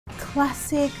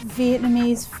classic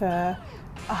Vietnamese pho.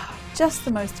 Oh, just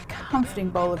the most comforting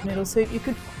bowl of noodle soup you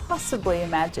could possibly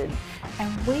imagine.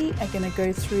 And we are going to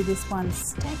go through this one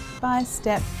step by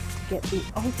step to get the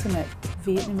ultimate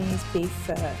Vietnamese beef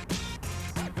pho.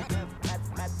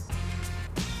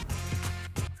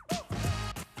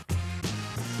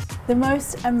 The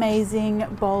most amazing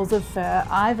bowls of pho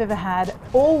I've ever had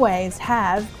always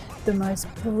have the most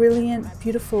brilliant,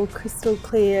 beautiful, crystal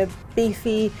clear,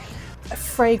 beefy,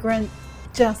 fragrant,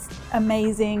 just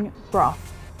amazing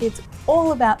broth. It's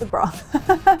all about the broth.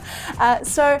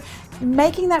 So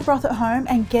making that broth at home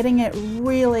and getting it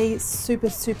really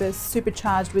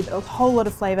supercharged with a whole lot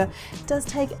of flavor does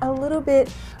take a little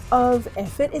bit of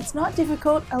effort. It's not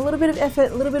difficult, a little bit of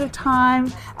effort, a little bit of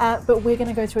time, but we're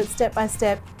gonna go through it step by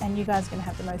step and you guys are gonna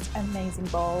have the most amazing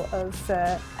bowl of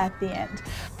pho at the end.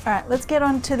 All right, let's get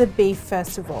on to the beef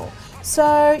first of all.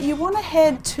 So you wanna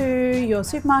head to your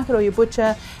supermarket or your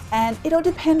butcher, and it'll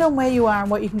depend on where you are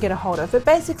and what you can get a hold of, but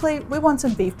basically we want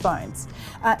some beef bones.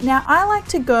 Now I like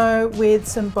to go with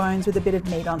some bones with a bit of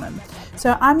meat on them.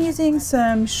 So I'm using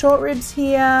some short ribs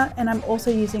here, and I'm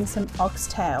also using some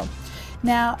oxtail.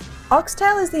 Now,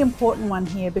 oxtail is the important one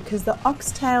here because the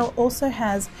oxtail also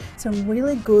has some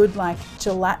really good like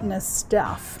gelatinous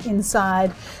stuff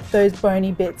inside those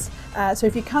bony bits. So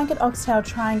if you can't get oxtail,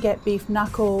 try and get beef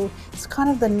knuckle. It's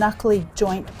kind of the knuckly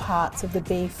joint parts of the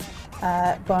beef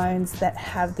bones that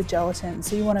have the gelatin.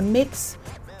 So you want to mix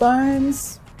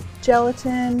bones,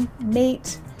 gelatin,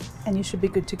 meat, and you should be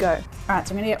good to go. All right,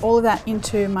 so I'm gonna get all of that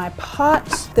into my pot.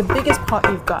 The biggest pot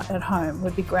you've got at home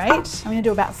would be great. I'm gonna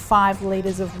do about 5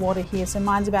 liters of water here. So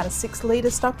mine's about a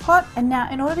 6-liter stock pot. And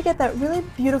now in order to get that really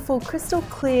beautiful, crystal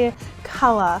clear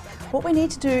color, what we need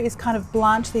to do is kind of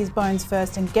blanch these bones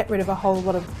first and get rid of a whole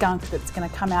lot of gunk that's gonna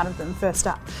come out of them first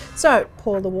up. So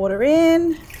pour the water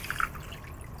in,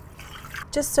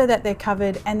 just so that they're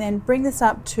covered, and then bring this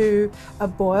up to a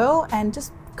boil and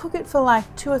just cook it for like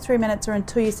 2 or 3 minutes or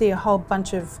until you see a whole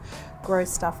bunch of gross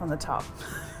stuff on the top.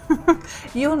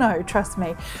 You'll know, trust me.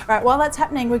 All right, while that's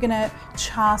happening, we're gonna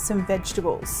char some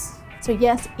vegetables. So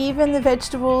yes, even the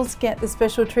vegetables get the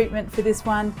special treatment for this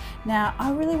one. Now,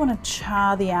 I really wanna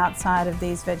char the outside of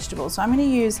these vegetables. So I'm gonna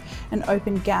use an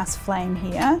open gas flame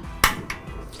here.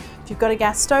 If you've got a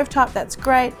gas stovetop, that's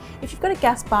great. If you've got a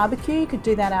gas barbecue, you could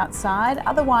do that outside.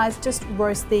 Otherwise, just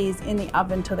roast these in the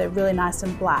oven until they're really nice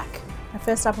and black. Now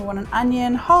first up, I want an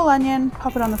onion, whole onion,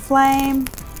 pop it on the flame,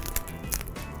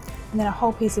 and then a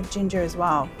whole piece of ginger as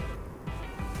well.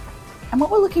 And what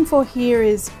we're looking for here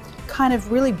is kind of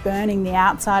really burning the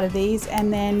outside of these,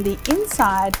 and then the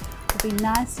inside will be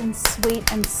nice and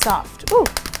sweet and soft. Ooh,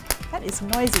 that is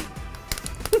noisy.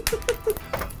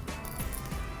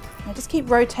 Now just keep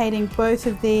rotating both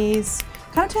of these.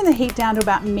 Kind of turn the heat down to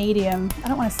about medium. I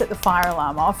don't want to set the fire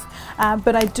alarm off,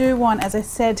 but I do want, as I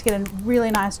said, to get a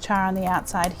really nice char on the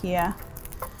outside here.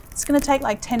 It's going to take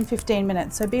like 10-15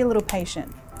 minutes, so be a little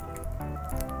patient.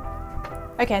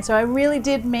 Okay, so I really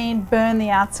did mean burn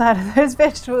the outside of those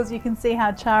vegetables. You can see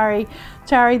how charry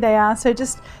they are. So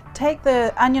just take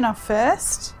the onion off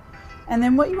first, and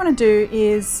then what you want to do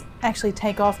is actually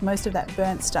take off most of that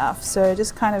burnt stuff. So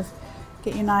just kind of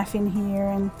get your knife in here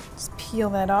and just peel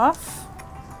that off.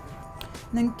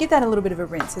 And then give that a little bit of a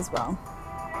rinse as well.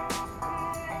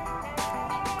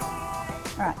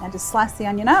 All right, now just slice the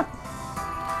onion up.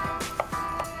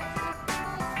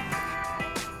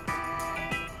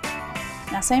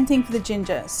 Now same thing for the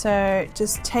ginger. So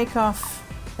just take off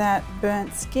that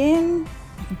burnt skin.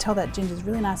 You can tell that ginger is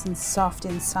really nice and soft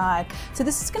inside. So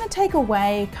this is going to take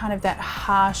away kind of that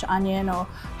harsh onion or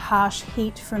harsh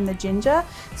heat from the ginger,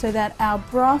 so that our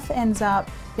broth ends up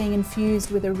being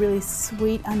infused with a really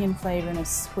sweet onion flavor and a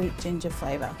sweet ginger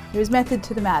flavor. There is method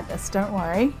to the madness, don't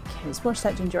worry. Okay, just wash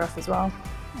that ginger off as well.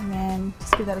 And then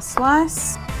just give that a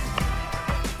slice.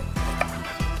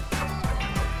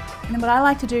 And then what I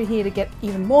like to do here to get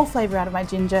even more flavor out of my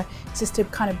ginger is just to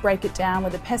kind of break it down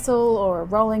with a pestle or a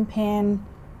rolling pin.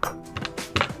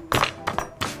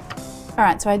 All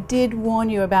right, so I did warn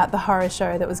you about the horror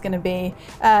show that was going to be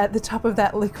the top of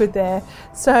that liquid there.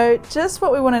 So just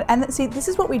what we wanted, and see, this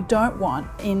is what we don't want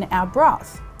in our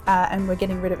broth, and we're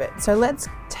getting rid of it. So let's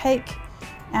take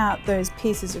out those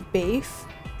pieces of beef,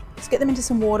 just get them into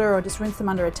some water or just rinse them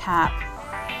under a tap.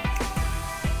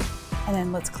 And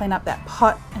then let's clean up that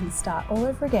pot and start all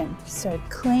over again. So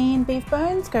clean beef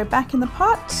bones, go back in the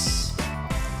pot.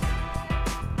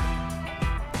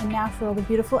 And now for all the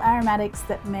beautiful aromatics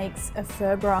that makes a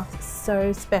pho broth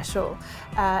so special.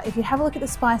 If you have a look at the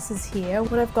spices here,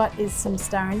 what I've got is some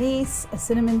star anise, a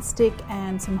cinnamon stick,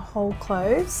 and some whole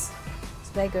cloves.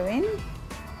 So they go in.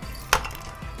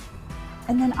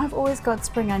 And then I've always got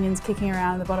spring onions kicking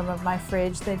around the bottom of my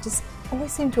fridge. They just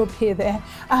always seem to appear there.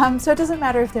 So it doesn't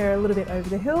matter if they're a little bit over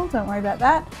the hill, don't worry about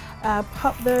that.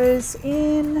 Pop those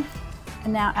in.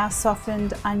 And now our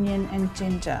softened onion and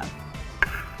ginger.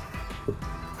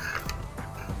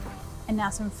 And now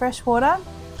some fresh water.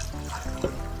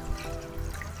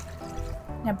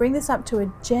 Now bring this up to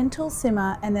a gentle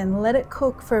simmer and then let it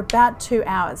cook for about 2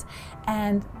 hours.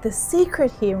 And the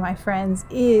secret here, my friends,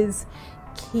 is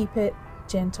keep it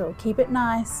gentle, keep it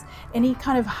nice. Any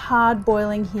kind of hard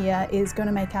boiling here is going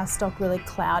to make our stock really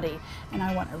cloudy, and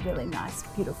I want a really nice,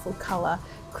 beautiful color,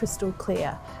 crystal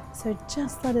clear. So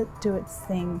just let it do its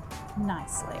thing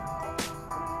nicely.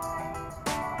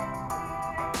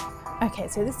 Okay,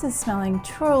 so this is smelling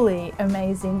truly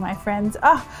amazing, my friends.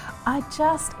 I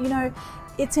just,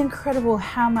 it's incredible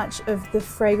how much of the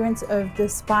fragrance of the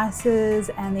spices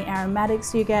and the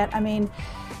aromatics you get. I mean,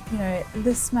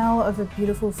 the smell of a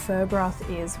beautiful pho broth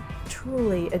is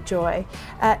truly a joy.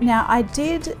 Now I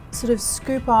did sort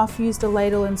of used a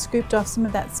ladle and scooped off some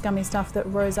of that scummy stuff that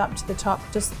rose up to the top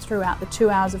just throughout the 2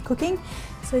 hours of cooking.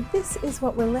 So this is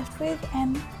what we're left with,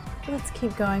 and let's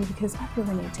keep going because I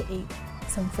really need to eat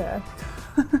some pho.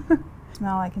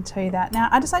 Smell, I can tell you that. Now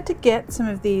I just like to get some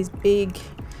of these big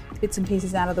bits and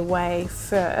pieces out of the way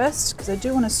first, because I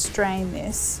do want to strain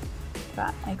this, but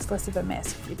it makes less of a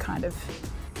mess if you kind of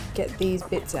get these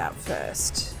bits out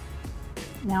first.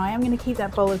 Now I am going to keep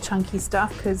that bowl of chunky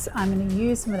stuff because I'm going to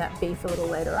use some of that beef a little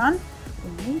later on.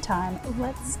 In the meantime,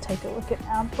 let's take a look at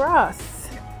our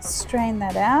broth. Strain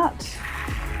that out.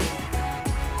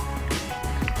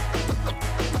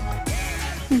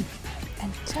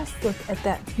 And just look at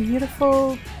that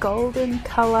beautiful golden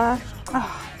color.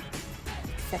 Oh,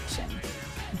 perfection.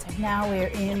 And so now we're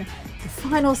in the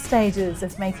final stages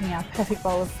of making our perfect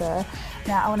bowl of pho.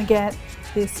 Now I want to get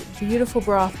this beautiful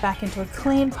broth back into a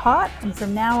clean pot, and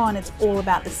from now on it's all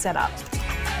about the setup.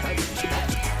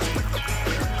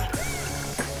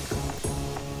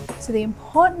 So the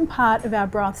important part of our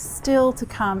broth still to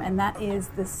come, and that is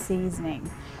the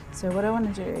seasoning. So what I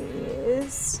want to do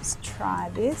is just try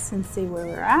this and see where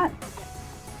we're at.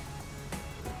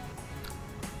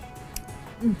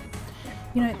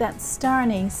 That star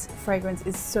anise fragrance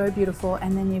is so beautiful,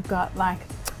 and then you've got like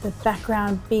the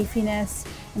background beefiness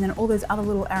and then all those other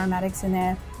little aromatics in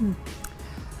there.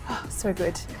 Oh, so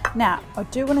good. Now I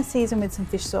do want to season with some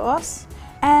fish sauce,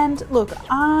 and look,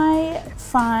 I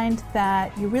find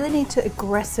that you really need to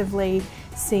aggressively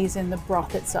season the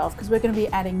broth itself, because we're going to be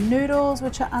adding noodles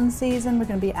which are unseasoned, we're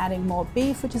going to be adding more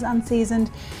beef which is unseasoned,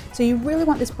 so you really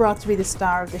want this broth to be the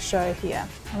star of the show here.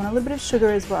 I want a little bit of sugar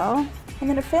as well, and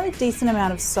then a fairly decent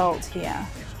amount of salt here.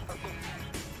 Okay,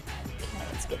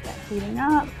 let's get that heating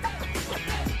up.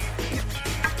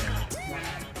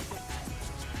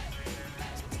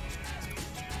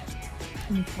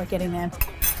 We're getting there.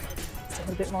 Just a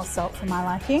little bit more salt for my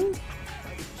liking.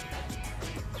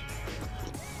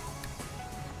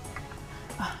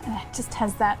 And it just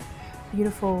has that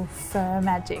beautiful fur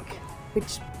magic,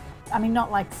 which, I mean, not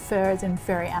like fur as in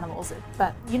furry animals,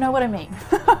 but you know what I mean.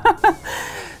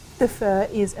 The fur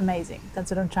is amazing.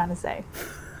 That's what I'm trying to say.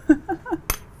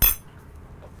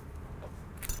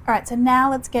 All right, so now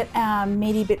let's get our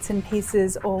meaty bits and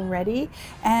pieces all ready.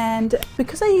 And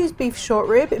because I use beef short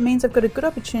rib, it means I've got a good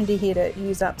opportunity here to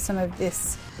use up some of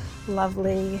this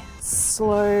lovely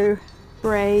slow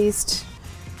braised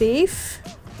beef.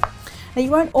 Now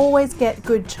you won't always get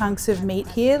good chunks of meat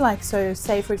here, like so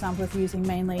say for example if you're using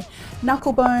mainly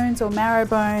knuckle bones or marrow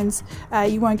bones,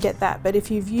 you won't get that, but if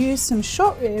you've used some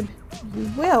short rib, you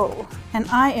will. And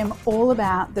I am all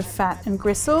about the fat and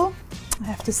gristle, I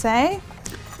have to say.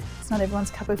 It's not everyone's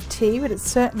cup of tea, but it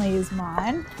certainly is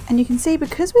mine. And you can see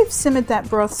because we've simmered that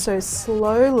broth so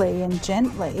slowly and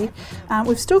gently,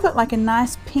 we've still got like a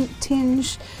nice pink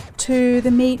tinge to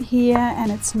the meat here,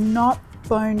 and it's not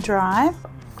bone dry,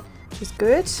 which is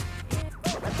good.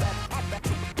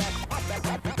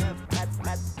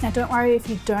 Now don't worry if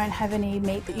you don't have any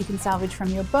meat that you can salvage from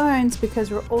your bones,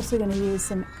 because we're also going to use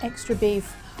some extra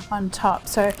beef on top.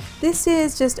 So this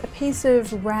is just a piece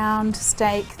of round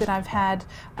steak that I've had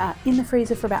in the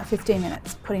freezer for about 15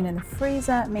 minutes. Putting it in the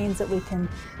freezer means that we can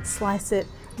slice it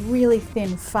really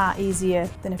thin far easier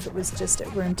than if it was just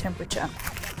at room temperature.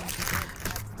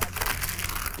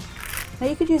 Now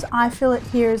you could use eye fillet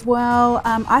here as well.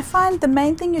 I find the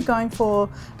main thing you're going for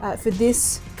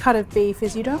this cut of beef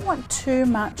is you don't want too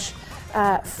much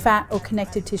fat or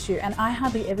connective tissue, and I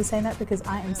hardly ever say that because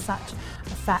I am such a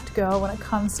fat girl when it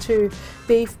comes to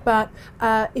beef, but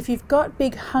if you've got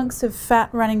big hunks of fat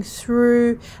running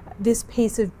through this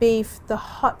piece of beef, the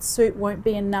hot soup won't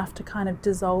be enough to kind of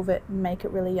dissolve it and make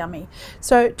it really yummy.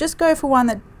 So just go for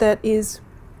one that is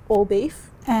all beef,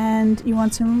 and you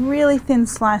want some really thin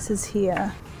slices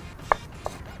here.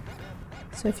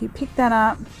 So if you pick that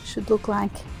up, it should look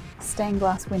like a stained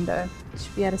glass window. You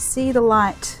should be able to see the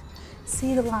light.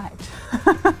 See the light.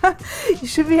 You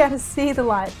should be able to see the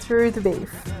light through the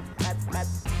beef.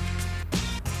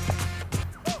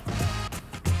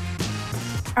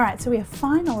 All right, so we are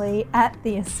finally at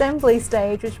the assembly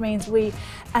stage, which means we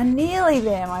are nearly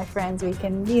there, my friends. We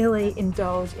can nearly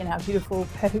indulge in our beautiful,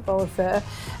 perfect bowl of pho.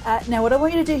 Now, what I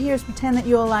want you to do here is pretend that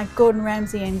you're like Gordon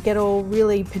Ramsay and get all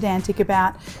really pedantic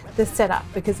about the setup,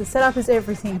 because the setup is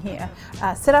everything here.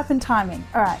 Setup and timing.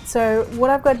 All right, so what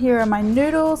I've got here are my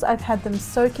noodles. I've had them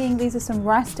soaking. These are some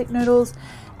rice stick noodles,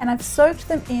 and I've soaked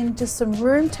them in just some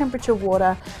room temperature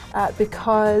water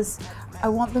because I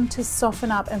want them to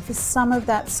soften up and for some of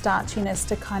that starchiness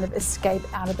to kind of escape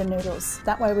out of the noodles.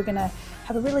 That way we're gonna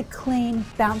have a really clean,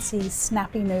 bouncy,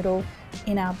 snappy noodle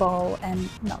in our bowl and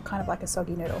not kind of like a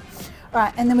soggy noodle. All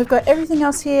right, and then we've got everything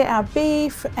else here, our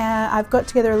beef. I've got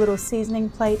together a little seasoning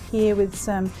plate here with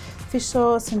some fish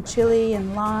sauce and chili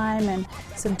and lime and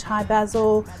some Thai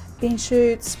basil, bean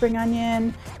shoots, spring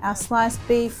onion, our sliced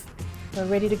beef. We're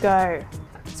ready to go.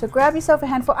 So grab yourself a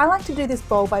handful. I like to do this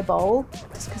bowl by bowl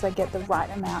just because I get the right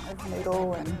amount of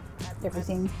noodle and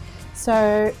everything.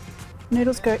 So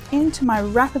noodles go into my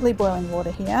rapidly boiling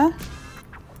water here.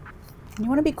 And you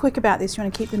want to be quick about this. You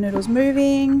want to keep the noodles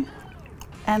moving.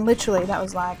 And literally that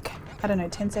was like, I don't know,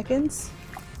 10 seconds.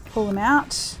 Pull them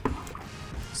out.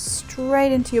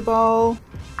 Straight into your bowl.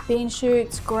 Bean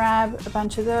shoots, grab a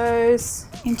bunch of those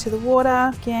into the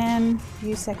water. Again, a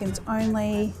few seconds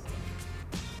only.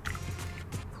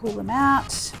 Pull them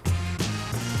out.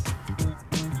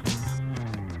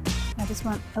 I just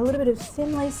want a little bit of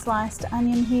thinly sliced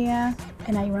onion here.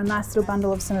 And now you want a nice little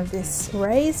bundle of some of this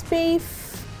raised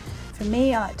beef. For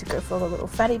me, I like to go for all the little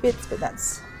fatty bits, but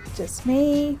that's just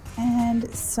me. And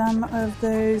some of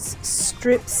those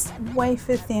strips,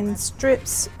 wafer thin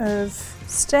strips of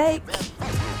steak.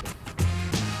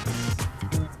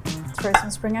 Throw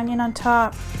some spring onion on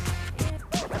top.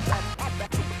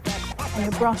 And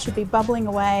your broth should be bubbling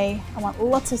away. I want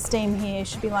lots of steam here. It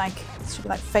should be like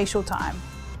facial time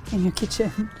in your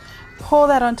kitchen. Pour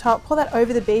that on top, pour that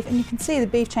over the beef, and you can see the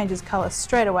beef changes color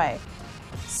straight away.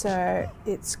 So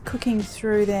it's cooking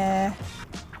through there.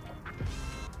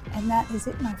 And that is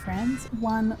it, my friends.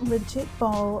 One legit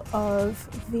bowl of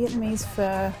Vietnamese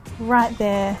pho right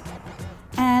there.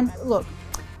 And look,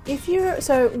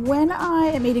 so when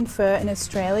I am eating pho in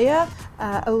Australia,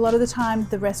 a lot of the time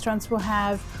the restaurants will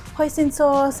have hoisin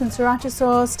sauce and sriracha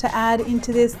sauce to add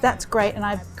into this. That's great, and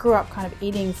I grew up kind of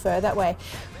eating pho that way.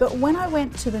 But when I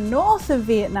went to the north of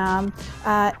Vietnam,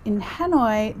 in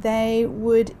Hanoi, they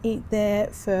would eat their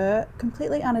pho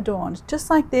completely unadorned, just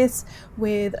like this,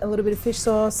 with a little bit of fish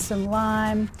sauce, some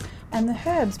lime, and the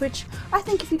herbs, which I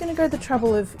think if you're going to go the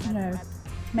trouble of, you know,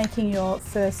 making your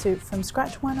pho soup from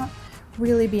scratch, why not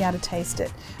really be able to taste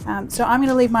it? So I'm going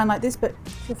to leave mine like this, but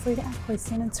feel free to add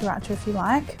hoisin and sriracha if you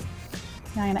like.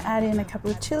 Now I'm going to add in a couple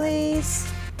of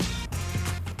chilies,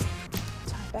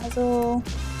 Thai basil,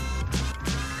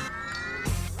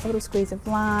 a little squeeze of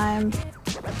lime,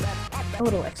 a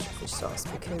little extra fish sauce,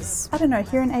 because I don't know,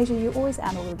 here in Asia you always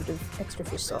add a little bit of extra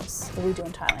fish sauce, or we do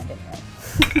in Thailand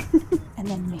anyway. And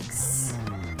then mix.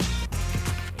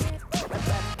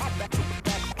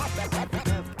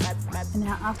 And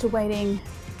now after waiting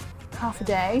half a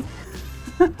day,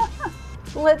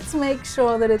 let's make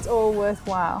sure that it's all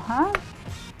worthwhile, huh?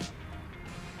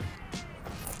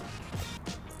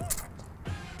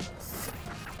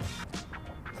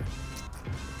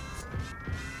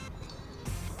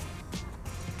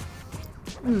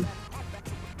 You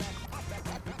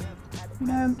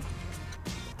know,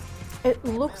 it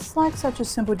looks like such a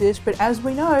simple dish, but as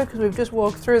we know, because we've just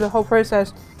walked through the whole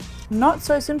process, not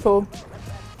so simple.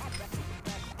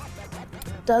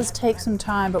 It does take some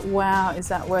time, but wow, is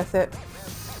that worth it?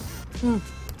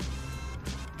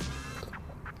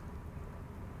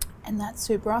 And that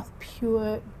soup broth,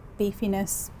 pure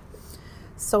beefiness,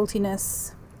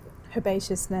 saltiness,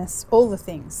 herbaceousness, all the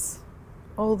things,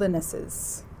 all the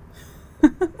nesses.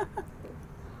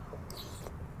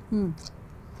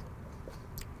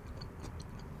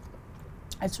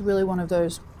 It's really one of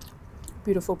those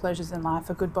beautiful pleasures in life,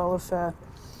 a good bowl of pho.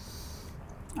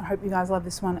 I hope you guys love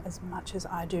this one as much as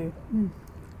I do.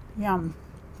 Yum.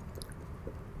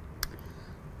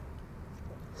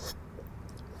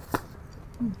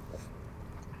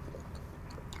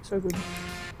 So good.